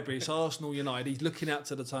at Highbury, it's Arsenal United. He's looking out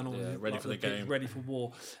to the tunnel, ready for the game, ready for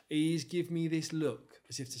war. He's give me this look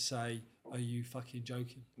as if to say, "Are you fucking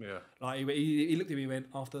joking?" Yeah. Like he looked at me and went,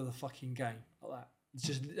 "After the fucking game," like that. It's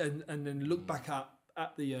just and then looked back up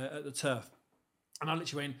at the turf, and I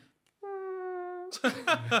literally went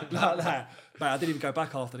like that. But I didn't even go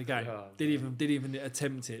back after the game. Didn't even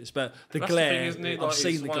attempt it. But that's glare, the thing, isn't it? Like, I've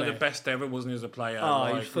seen he's the one glare. of the best ever, wasn't he, as a player?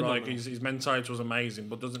 Like his mentality was amazing,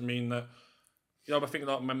 but doesn't mean that. You know, I think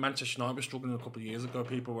like Manchester United was struggling a couple of years ago.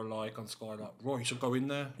 People were like on Sky, like, Roy, you should go in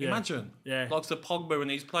there. Yeah. Imagine, Yeah. like the Pogba and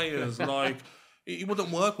these players, like it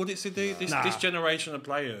wouldn't work, would it, Sidney? This generation of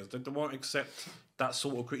players, they won't accept that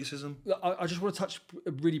sort of criticism. Look, I just want to touch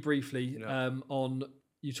really briefly on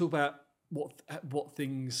you talk about what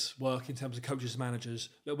things work in terms of coaches and managers.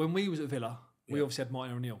 Look, when we was at Villa, we obviously had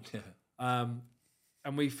Martin O'Neill. Yeah.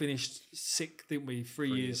 And we finished sixth, didn't we?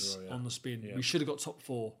 3 years on the spin. Yeah. We should have got top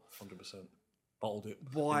 4. 100%. Bottled it.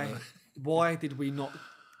 Why did we not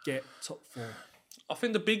get top 4? I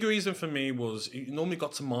think the big reason for me was it normally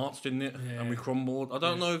got to March, didn't it? Yeah. And we crumbled. I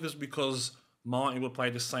don't know if it's because Martin would play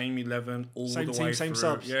the same 11 all the way through. Same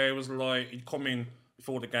subs. Yeah, it was like he'd come in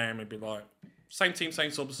before the game and be like, same team,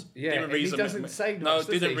 same subs. Yeah, didn't read he doesn't say much,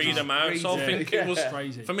 didn't read them out. So I think it was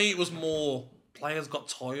crazy. For me, it was more players got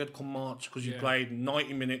tired come March because you played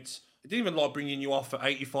 90 minutes. It didn't even like bringing you off for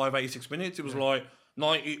 85, 86 minutes. It was like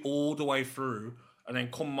 90 all the way through, and then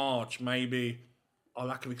come March, maybe a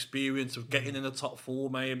lack of experience of getting in the top 4,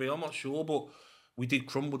 maybe. I'm not sure, but we did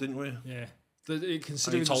crumble, didn't we? Yeah.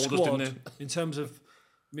 Considering the squad, in terms of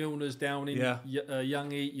Milner's, Downing,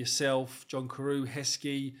 Youngie, yourself, John Carew,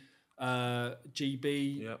 Heskey,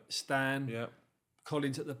 GB, Stan,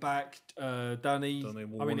 Collins at the back, Dunny,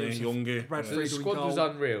 Youngie. The squad was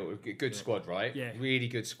unreal. Good squad, right? Yeah. Really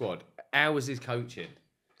good squad. How was his coaching?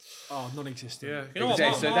 Oh, non-existent. Yeah, you know what,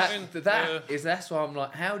 that's why I'm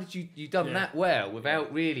like, how did you done that well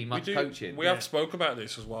without really much coaching? We have spoke about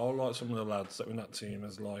this as well. Like some of the lads that were in that team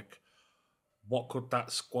is like, what could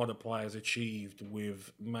that squad of players achieved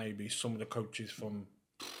with maybe some of the coaches from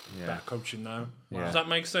that coaching now? Yeah. Does that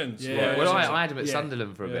make sense? Yeah. Well, I had him at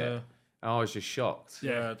Sunderland for a bit. And I was just shocked.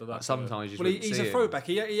 Yeah, sometimes you. Well, he's a throwback.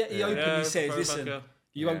 He openly says, "Listen,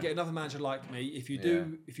 you won't get another manager like me. If you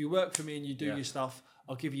do, if you work for me and you do your stuff,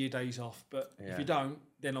 I'll give you your days off. But if you don't,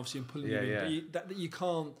 then obviously I'm pulling you in. But you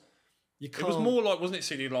can't. It was more like, wasn't it,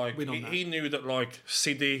 Sidney? Like he knew that like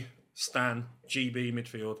Sidney, Stan, GB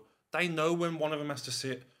midfield. They know when one of them has to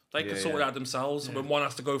sit. They can sort it out themselves. When one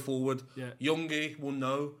has to go forward, Youngie will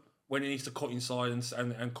know when he needs to cut inside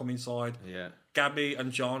and come inside. Yeah. Gabby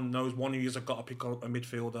and John knows one of you have got to pick up a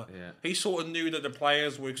midfielder. Yeah. He sort of knew that the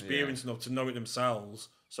players were experienced enough to know it themselves,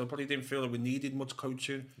 so probably didn't feel that we needed much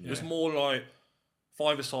coaching. Yeah. It was more like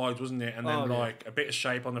 5-a-side, wasn't it? And then a bit of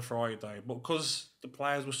shape on the Friday. But because the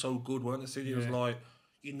players were so good, weren't they? It was like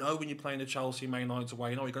you know when you're playing the Chelsea Man United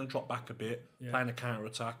away, you know you're going to drop back a bit, playing a counter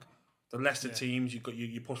attack. The lesser teams,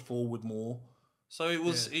 you push forward more. So it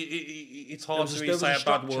was. It's hard to really say a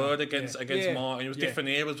bad word against Martin. It was different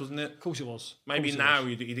eras, wasn't it? Of course it was. Maybe now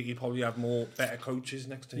he'd probably have better coaches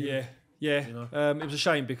next to him. Yeah. You know? It was a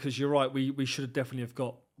shame because you're right. We should have definitely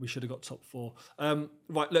got top 4.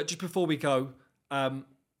 Right. Look, just before we go,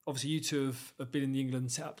 obviously you two have been in the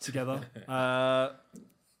England setup together.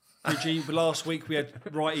 Bridgie, last week we had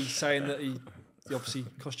Righty saying that he obviously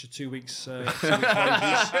cost you 2 weeks and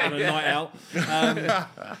a night out.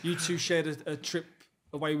 You two shared a trip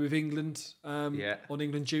away with England on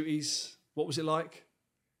England duties. What was it like?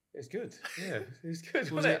 It was good. Yeah, it was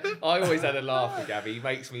good. Wasn't it? I always had a laugh with Gabby. He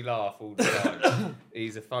makes me laugh all the time.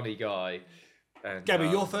 He's a funny guy. And, Gabby,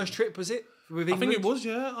 your first trip, was it? With England? I think it was,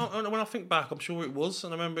 yeah. When I think back, I'm sure it was.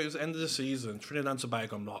 And I remember it was the end of the season, Trinidad and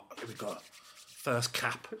Tobago. I'm like, here we go. First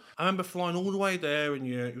cap. I remember flying all the way there, and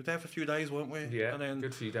you were there for a few days, weren't we? Yeah, and then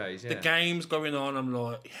good few days, yeah. The game's going on, I'm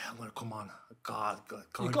like, I'm going to come on. God.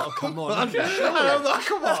 You've got to come on. I'm like,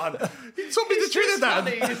 come on. He took me to Trinidad.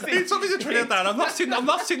 He took me to Trinidad. I'm not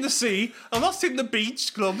seeing the sea. I'm not seeing the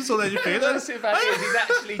beach clubs or anything. The worst thing about it is he's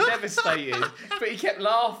actually devastated, but he kept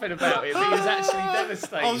laughing about it, but he was actually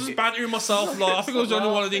devastated. I was just bantering myself, like, I think I was the only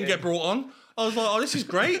one that didn't get brought on. I was like, oh, this is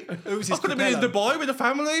great. I could have been in Dubai with the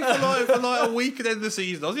family for like a week at the end of the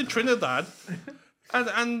season. I was in Trinidad.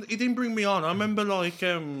 And he didn't bring me on. I remember, like,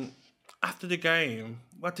 after the game,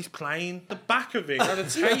 we had this plane. The back of it had a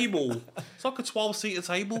table. It's like a 12-seater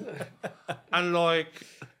table. And, like,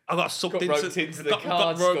 I got sucked into the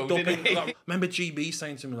card school, didn't he? Remember GB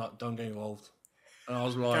saying to me, like, don't get involved. And I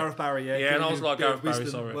was like... Gareth Barry, yeah. Yeah, and I was like, Gareth Barry,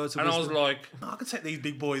 sorry. And I was like, I can take these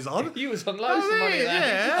big boys on. You was on loads of money there.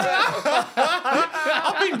 Yeah.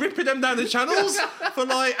 I've been ripping them down the channels for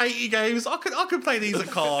like 80 games. I could play these at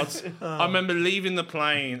cards. I remember leaving the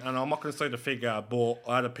plane, and I'm not going to say the figure, but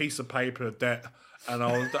I had a piece of paper of debt, and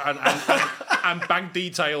I was and bank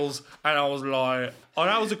details, and I was like, oh,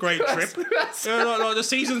 that was a great trip. Like the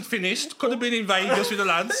season's finished. Could have been in Vegas with the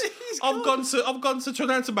lads. I've gone to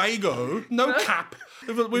Trinidad and Tobago, no cap,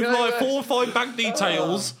 with like 4 or 5 bank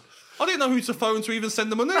details. I didn't know who to phone to even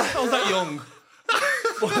send the money. I was that young.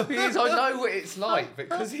 Because I know what it's like, but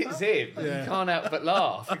because it's him, you can't help but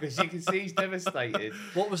laugh because you can see he's devastated.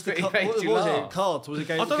 What was the what was it? Cards? Was it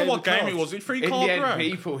game? I don't know what game it was. It free card. In the end, round?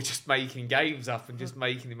 people were just making games up and just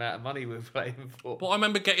making the amount of money we were playing for. But I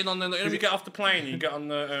remember getting on there. You get off the plane, you get on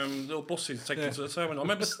the little buses taking to the terminal. I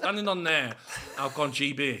remember standing on there. I've gone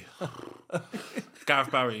GB.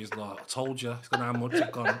 Gareth Barry's like, I told you, he's gonna have much.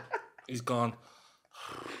 He's gone.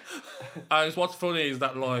 And what's funny is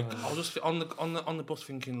that, like, I was just on the bus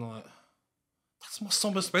thinking, like, that's my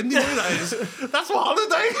summer spending. That is. That's my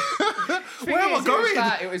holiday. Where am I going?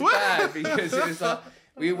 It was bad because it was like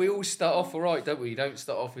we all start off all right, don't we? You don't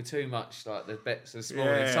start off with too much, like the bets are small.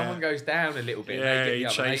 And someone goes down a little bit, they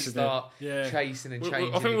get up and they start chasing and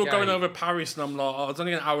changing. I think we were going over Paris, and I'm like, oh, there's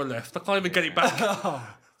only an hour left. I can't even get it back.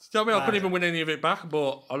 Do you know what I mean? I couldn't even win any of it back,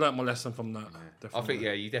 but I learnt my lesson from that. I think,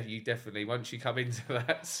 you definitely, once you come into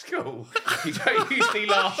that school, you don't usually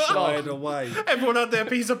last long. Away. Everyone had their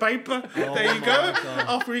piece of paper. There you go. God.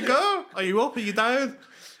 Off we go. Are you up? Are you down?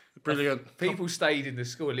 Brilliant. People stayed in the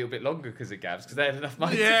school a little bit longer because of Gabs, because they had enough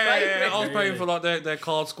money to pay. Yeah, I was paying for like their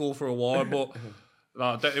card school for a while, but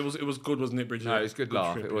like, it was good, wasn't it, Bridget? No, it was good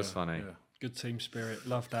laugh. Trip, it was funny. Yeah. Good team spirit.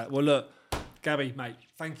 Love that. Well, look, Gabby, mate,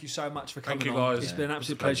 thank you so much for coming on. Thank you, guys. It's been an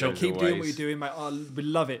absolute pleasure. Keep doing what you're doing, mate. We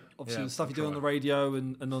love it. Obviously, the stuff you do on the radio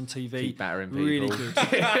and on TV. Keep battering people. Really good.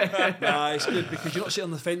 It's good because you're not sitting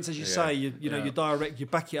on the fence, as you say. You know, you're direct. You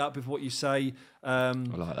back it up with what you say. I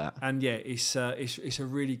like that. And yeah, it's a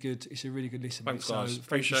really good listen. Thanks, guys. So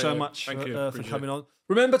thank you so much for coming on. it.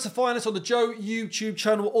 Remember to find us on the Joe YouTube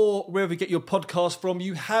channel or wherever you get your podcast from.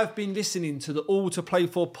 You have been listening to the All to Play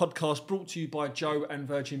For podcast brought to you by Joe and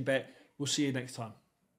Virgin Bet. We'll see you next time.